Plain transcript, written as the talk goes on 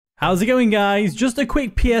How's it going, guys? Just a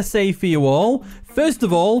quick PSA for you all. First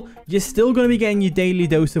of all, you're still going to be getting your daily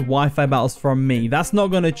dose of Wi-Fi battles from me. That's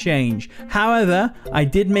not going to change. However, I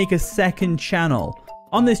did make a second channel.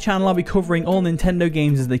 On this channel, I'll be covering all Nintendo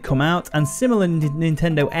games as they come out and similar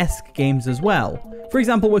Nintendo-esque games as well. For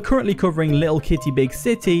example, we're currently covering Little Kitty Big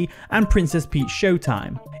City and Princess Peach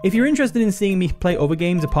Showtime. If you're interested in seeing me play other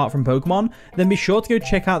games apart from Pokemon, then be sure to go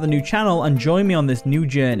check out the new channel and join me on this new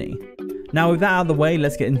journey. Now with that out of the way,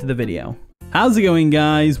 let's get into the video. How's it going,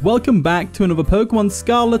 guys? Welcome back to another Pokemon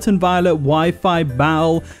Scarlet and Violet Wi-Fi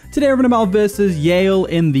battle. Today we're going to battle versus Yale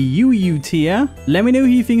in the UU tier. Let me know who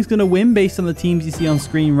you think is going to win based on the teams you see on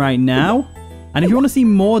screen right now. And if you want to see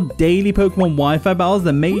more daily Pokemon Wi-Fi battles,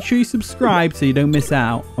 then make sure you subscribe so you don't miss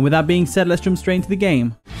out. And with that being said, let's jump straight into the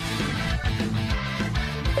game.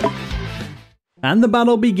 And the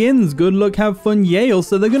battle begins. Good luck, have fun, Yale.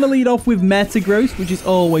 So they're going to lead off with Metagross, which is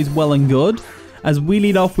always well and good, as we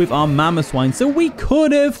lead off with our Mamoswine. So we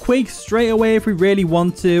could have Quake straight away if we really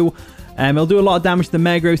want to. It'll do a lot of damage to the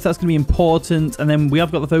Metagross. That's going to be important. And then we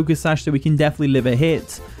have got the Focus Sash, so we can definitely live a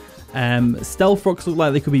hit. Stealth Rocks look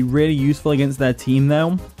like they could be really useful against their team,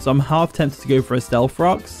 though. So I'm half tempted to go for a Stealth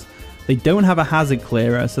Rocks. They don't have a Hazard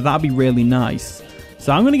Clearer, so that'd be really nice.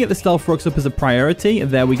 So I'm going to get the Stealth Rocks up as a priority.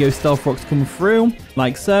 There we go, Stealth Rocks come through,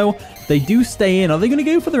 like so. They do stay in. Are they going to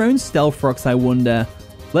go for their own Stealth Rocks, I wonder?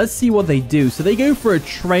 Let's see what they do. So they go for a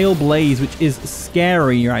Trailblaze, which is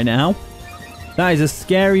scary right now. That is a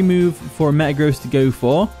scary move for a Metagross to go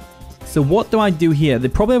for. So what do I do here? They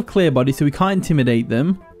probably have Clear Body, so we can't intimidate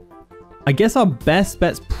them. I guess our best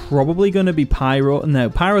bet's probably going to be Pyro. No,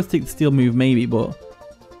 Pyro's take the Steel move maybe, but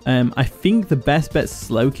I think the best bet's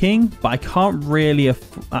Slowking, but I can't really...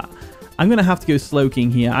 I'm going to have to go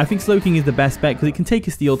Slowking here. I think Slowking is the best bet because it can take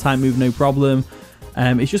a Steel type move, no problem.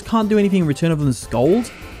 It just can't do anything in return other than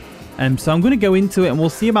Scold. So I'm going to go into it and we'll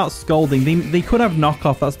see about Scolding. They could have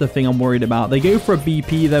Knockoff, that's the thing I'm worried about. They go for a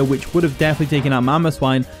BP though, which would have definitely taken out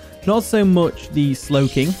Mamoswine. Not so much the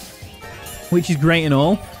Slowking, which is great and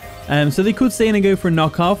all. So they could stay in and go for a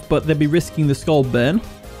Knockoff, but they'd be risking the Scald burn.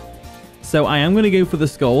 So I am going to go for the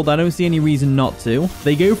Scald. I don't see any reason not to.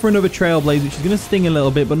 They go for another Trailblaze, which is going to sting a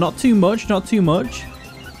little bit, but not too much, not too much.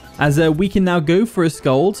 As we can now go for a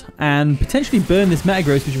Scald and potentially burn this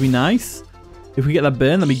Metagross, which would be nice. If we get that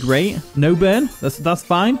burn, that'd be great. No burn, that's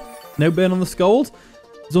fine. No burn on the Scald.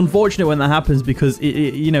 It's unfortunate when that happens because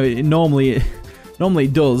it normally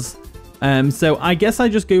does. So I guess I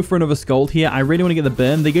just go for another Scald here. I really want to get the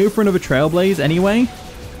burn. They go for another Trailblaze anyway.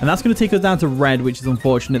 And that's going to take us down to red, which is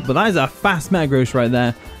unfortunate. But that is a fast Metagross right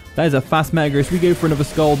there. That is a fast Metagross. We go for another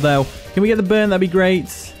Scald, though. Can we get the burn? That'd be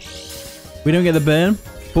great. We don't get the burn.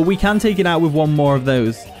 But we can take it out with one more of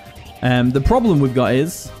those. The problem we've got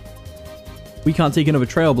is we can't take another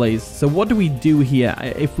Trailblaze. So what do we do here?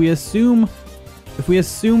 If we assume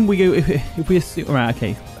we go... If we assume... Right,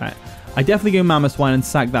 okay. Right. I definitely go Mamoswine and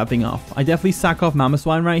sack that thing off. I definitely sack off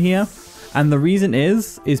Mamoswine right here. And the reason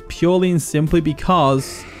is purely and simply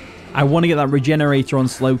because I want to get that Regenerator on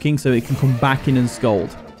Slowking so it can come back in and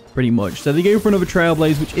Scald, pretty much. So they go for another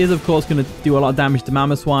Trailblaze, which is, of course, going to do a lot of damage to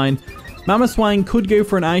Mamoswine. Mamoswine could go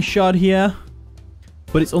for an Ice Shard here,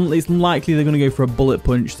 but it's unlikely they're going to go for a Bullet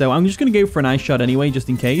Punch. So I'm just going to go for an Ice Shard anyway, just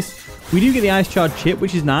in case. We do get the Ice Shard chip,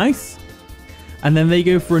 which is nice. And then they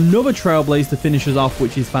go for another Trailblaze to finish us off,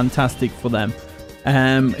 which is fantastic for them.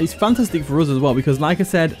 It's fantastic for us as well because, like I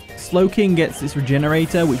said, Slowking gets its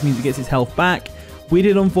Regenerator, which means it gets its health back. We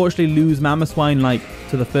did unfortunately lose Mamoswine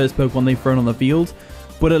to the first Pokemon they've thrown on the field,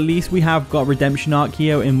 but at least we have got Redemption Arc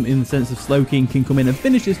here in the sense of Slowking can come in and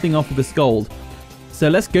finish this thing off with a Scald. So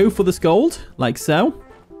let's go for the Scald, like so.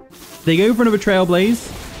 They go for another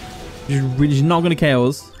Trailblaze, which is not going to KO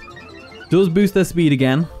us. Does boost their speed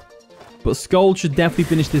again, but Scald should definitely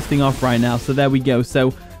finish this thing off right now. So there we go.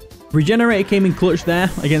 So Regenerator came in clutch there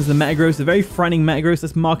against the Metagross. A very frightening Metagross.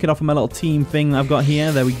 Let's mark it off on my little team thing that I've got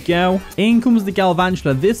here. There we go. In comes the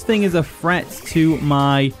Galvantula. This thing is a threat to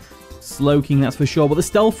my Slowking, that's for sure. But the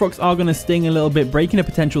Stealth Rocks are going to sting a little bit, breaking a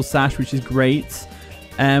potential Sash, which is great.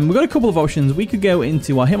 We've got a couple of options. We could go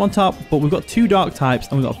into our Hitmontop, but we've got two Dark types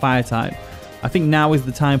and we've got a Fire type. I think now is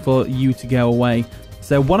the time for you to go away.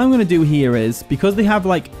 So what I'm going to do here is, because they have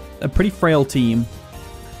like a pretty frail team,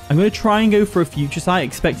 I'm going to try and go for a Future Sight,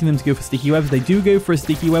 expecting them to go for Sticky Webs. They do go for a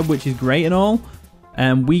Sticky Web, which is great and all.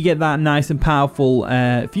 We get that nice and powerful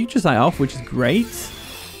Future Sight off, which is great.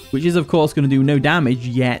 Which is, of course, going to do no damage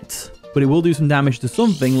yet. But it will do some damage to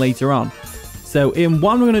something later on. So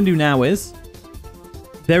what I'm going to do now is,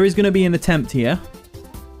 there is going to be an attempt here.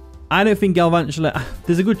 I don't think Galvantula...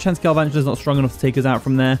 There's a good chance Galvantula's not strong enough to take us out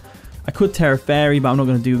from there. I could Terra Fairy, but I'm not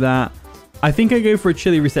going to do that. I think I go for a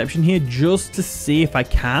chilly reception here just to see if I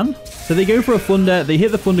can. So they go for a thunder. They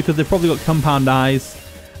hit the thunder because they've probably got compound eyes.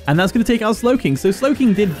 And that's going to take out Slowking. So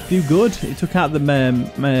Slowking did do good. It took out the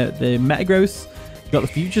Metagross. Got the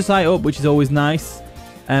Future Sight up, which is always nice.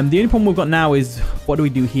 The only problem we've got now is, what do we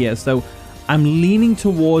do here? So I'm leaning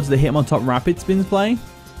towards the Hitmontop Rapid Spins play.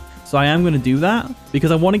 So I am going to do that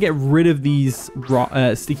because I want to get rid of these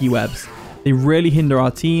sticky webs. They really hinder our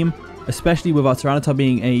team, especially with our Tyranitar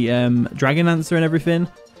being a Dragon Dancer and everything.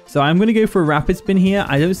 So I'm going to go for a Rapid Spin here.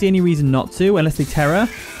 I don't see any reason not to, unless they Terra.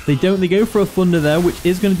 They don't. They go for a Thunder there, which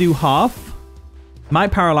is going to do half.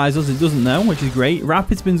 Might paralyze us. It doesn't know, which is great.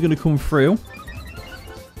 Rapid Spin's going to come through.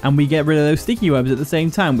 And we get rid of those sticky webs at the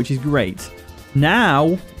same time, which is great.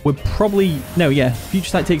 Now, we're probably... No, yeah. Future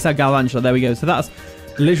Sight takes out Galvantula. There we go. So that's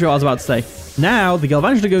literally what I was about to say. Now, the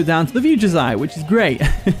Galvantula goes down to the Future Sight, which is great.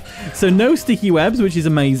 So no sticky webs, which is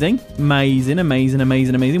amazing. Amazing, amazing,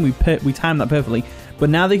 amazing, amazing. We timed that perfectly. But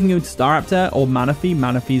now they can go to Staraptor or Manaphy.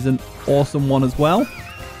 Manaphy's an awesome one as well.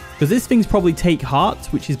 Because this thing's probably Take Heart,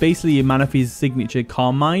 which is basically Manaphy's signature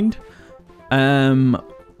Calm Mind.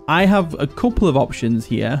 I have a couple of options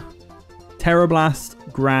here. Terra Blast,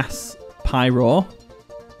 Grass, Pyro.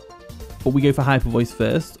 But we go for Hyper Voice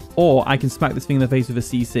first. Or I can smack this thing in the face with a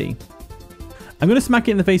CC. I'm going to smack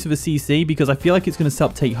it in the face with a CC because I feel like it's going to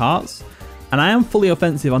help Take Hearts. And I am fully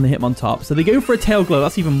offensive on the Hitmontop. So they go for a Tail Glow.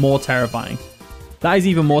 That's even more terrifying. That is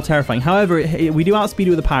even more terrifying. However, we do outspeed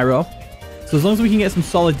it with a Pyro. So as long as we can get some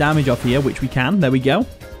solid damage off here, which we can, there we go.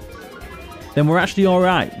 Then we're actually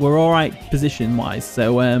alright. We're alright position-wise.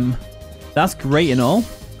 So that's great and all.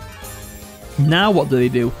 Now what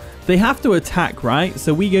do? They have to attack, right?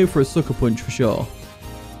 So we go for a Sucker Punch for sure.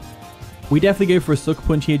 We definitely go for a Sucker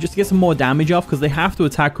Punch here just to get some more damage off because they have to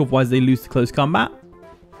attack, otherwise they lose to close combat.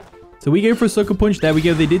 So we go for a Sucker Punch. There we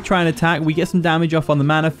go. They did try and attack. We get some damage off on the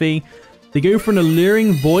Manaphy. They go for an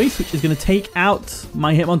Alluring Voice, which is going to take out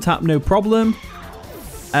my Hitmontop, no problem.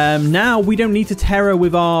 Now, we don't need to Terra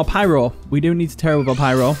with our Pyro. We don't need to Terra with our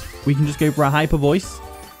Pyro. We can just go for a Hyper Voice,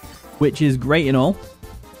 which is great and all.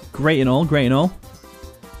 Great and all, great and all.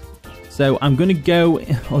 So, I'm going to go...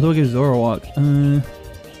 Although I go Zoroark.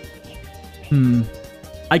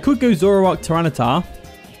 I could go Zoroark Tyranitar.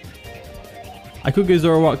 I could go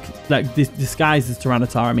Zoroark, like, disguised as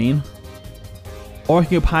Tyranitar, I mean. Or I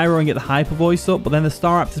can go Pyro and get the Hyper Voice up, but then the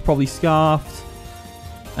Staraptor is probably Scarfed.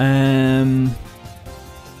 In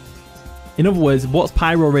other words, what's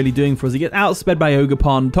Pyro really doing for us? He gets outsped by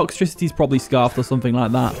Ogerpon. Toxtricity is probably Scarfed or something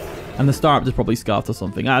like that. And the Staraptor is probably Scarfed or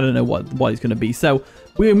something. I don't know what it's going to be. So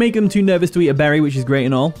we make them too nervous to eat a berry, which is great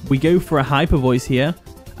and all. We go for a Hyper Voice here.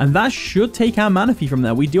 And that should take our Manaphy from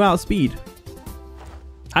there. We do outspeed.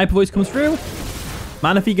 Hyper Voice comes through.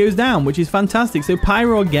 Manaphy goes down, which is fantastic. So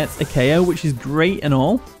Pyro gets a KO, which is great and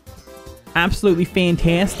all. Absolutely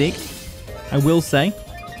fantastic, I will say.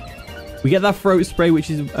 We get that Throat Spray, which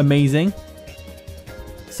is amazing.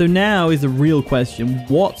 So now is the real question.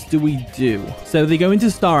 What do we do? So they go into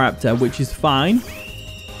Staraptor, which is fine.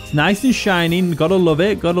 It's nice and shiny. Gotta love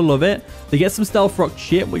it. Gotta love it. They get some Stealth Rock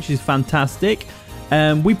chip, which is fantastic.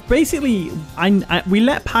 We basically... we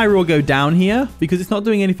let Pyro go down here because it's not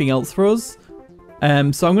doing anything else for us.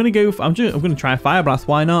 So I'm going to go... I'm going to try a Fire Blast.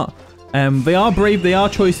 Why not? They are brave. They are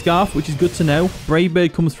Choice Scarf, which is good to know. Brave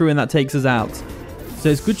Bird comes through and that takes us out. So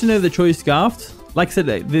it's good to know the Choice Scarfed. Like I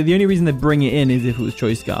said, the only reason they bring it in is if it was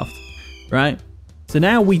Choice Scarfed. Right? So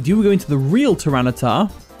now we do go into the real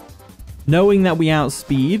Tyranitar. Knowing that we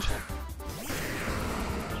outspeed.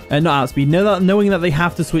 Not outspeed. Knowing that they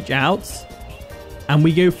have to switch out. And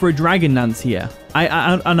we go for a Dragon Dance here.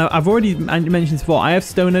 I know I've already mentioned this before. I have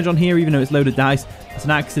Stone Edge on here, even though it's loaded dice. It's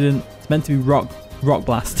an accident. It's meant to be Rock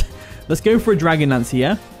Blast. Let's go for a Dragon Dance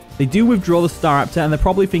here. They do withdraw the Staraptor, and they're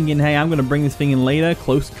probably thinking, hey, I'm going to bring this thing in later.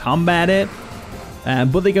 Close combat it.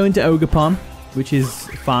 But they go into Ogerpon, which is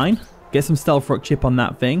fine. Get some Stealth Rock chip on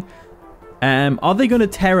that thing. Are they going to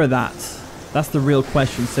Terra that? That's the real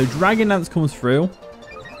question. So Dragon Dance comes through,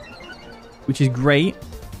 which is great.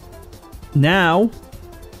 Now,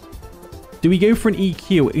 do we go for an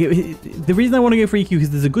EQ? The reason I want to go for EQ is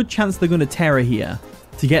there's a good chance they're going to Terra here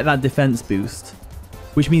to get that defense boost,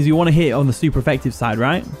 which means we want to hit on the super effective side,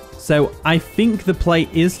 right? So I think the play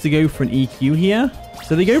is to go for an EQ here.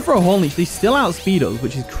 So they go for a Horn Leech. They still outspeed us,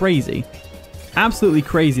 which is crazy. Absolutely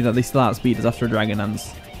crazy that they still outspeed us after a Dragon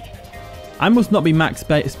Dance. I must not be max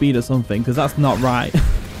speed or something, because that's not right.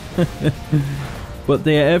 But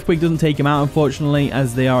the Earthquake doesn't take him out, unfortunately,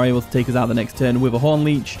 as they are able to take us out the next turn with a Horn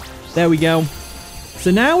Leech. There we go.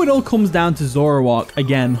 So now it all comes down to Zoroark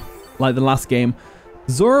again, like the last game.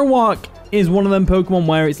 Zoroark is one of them Pokemon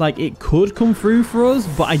where it's like it could come through for us,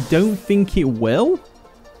 but I don't think it will.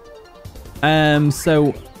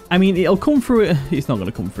 So, I mean, it'll come through. It's not going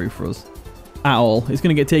to come through for us at all. It's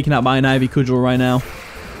going to get taken out by an Ivy Cudgel right now.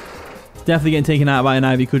 It's definitely getting taken out by an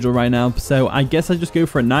Ivy Cudgel right now. So, I guess I just go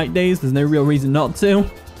for a Night Daze. There's no real reason not to.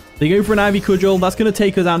 They go for an Ivy Cudgel. That's going to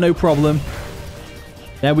take us out, no problem.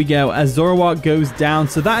 There we go. As Zoroark goes down.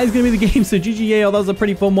 So, that is going to be the game. So, GG Yale. That was a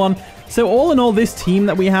pretty fun one. So, all in all, this team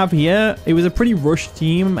that we have here, it was a pretty rushed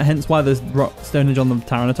team. Hence why there's Stonehenge on the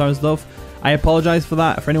Tyranitar and stuff. I apologize for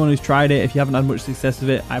that. For anyone who's tried it, if you haven't had much success with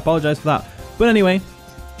it, I apologize for that. But anyway,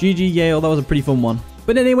 GG Yale. That was a pretty fun one.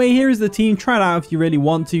 But anyway, here is the team. Try it out if you really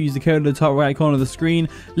want to. Use the code at the top right corner of the screen.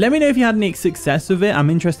 Let me know if you had any success with it. I'm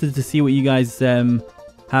interested to see what you guys have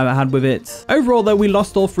had with it. Overall, though, we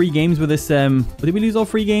lost all 3 games with this. Did we lose all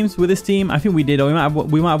 3 games with this team? I think we did. Or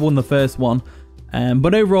we might have won the first one.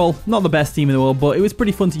 But overall, not the best team in the world. But it was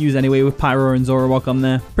pretty fun to use anyway with Pyro and Zoroark on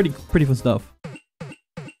there. Pretty fun stuff.